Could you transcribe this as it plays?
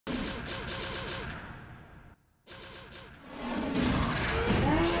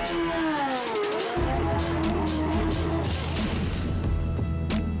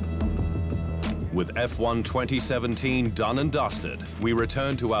With F1 2017 done and dusted, we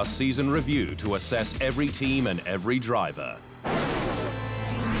return to our season review to assess every team and every driver.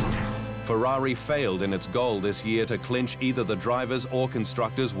 Ferrari failed in its goal this year to clinch either the Drivers' or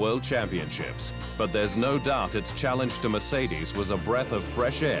Constructors' World Championships, but there's no doubt its challenge to Mercedes was a breath of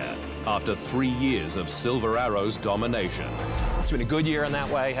fresh air after 3 years of Silver Arrow's domination. It's been a good year in that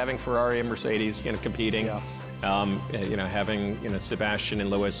way, having Ferrari and Mercedes, competing. Yeah. Having Sebastian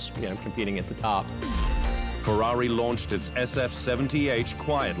and Lewis, competing at the top. Ferrari launched its SF70H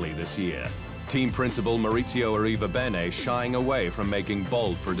quietly this year. Team principal Maurizio Arrivabene shying away from making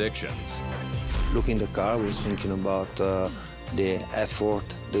bold predictions. Looking at the car, I was thinking about the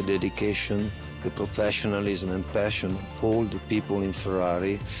effort, the dedication, the professionalism and passion of all the people in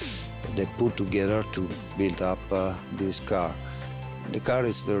Ferrari they put together to build up this car. The car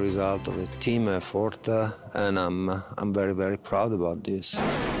is the result of a team effort, and I'm very, very proud about this.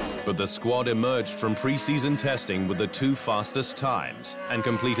 But the squad emerged from pre-season testing with the 2 fastest times and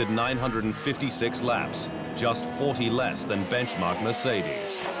completed 956 laps, just 40 less than benchmark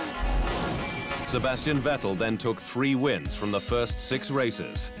Mercedes. Sebastian Vettel then took 3 wins from the first 6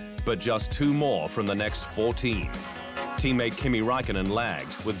 races, but just 2 more from the next 14. Teammate Kimi Räikkönen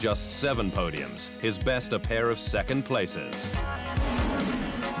lagged with just 7 podiums, his best a pair of 2nd places.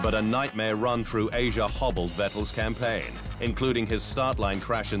 But a nightmare run through Asia hobbled Vettel's campaign, including his start line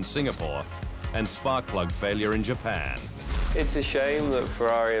crash in Singapore and spark plug failure in Japan. It's a shame that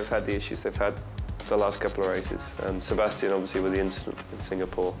Ferrari have had the issues they've had the last couple of races, and Sebastian obviously with the incident in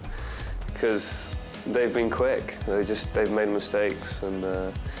Singapore, because they've been quick. They've made mistakes, and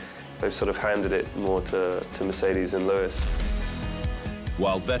they've sort of handed it more to Mercedes and Lewis.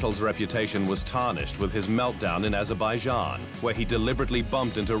 While Vettel's reputation was tarnished with his meltdown in Azerbaijan, where he deliberately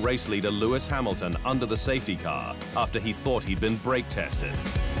bumped into race leader Lewis Hamilton under the safety car after he thought he'd been brake tested.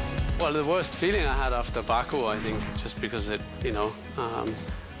 Well, the worst feeling I had after Baku, I think, just because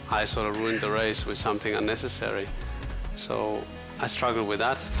I sort of ruined the race with something unnecessary. So I struggled with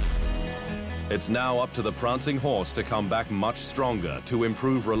that. It's now up to the prancing horse to come back much stronger to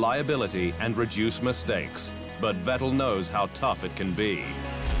improve reliability and reduce mistakes. But Vettel knows how tough it can be.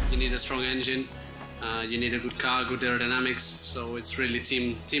 You need a strong engine, you need a good car, good aerodynamics, so it's really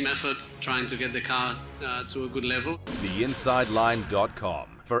team effort trying to get the car to a good level.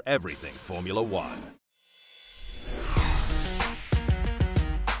 TheInsideLine.com for everything Formula One.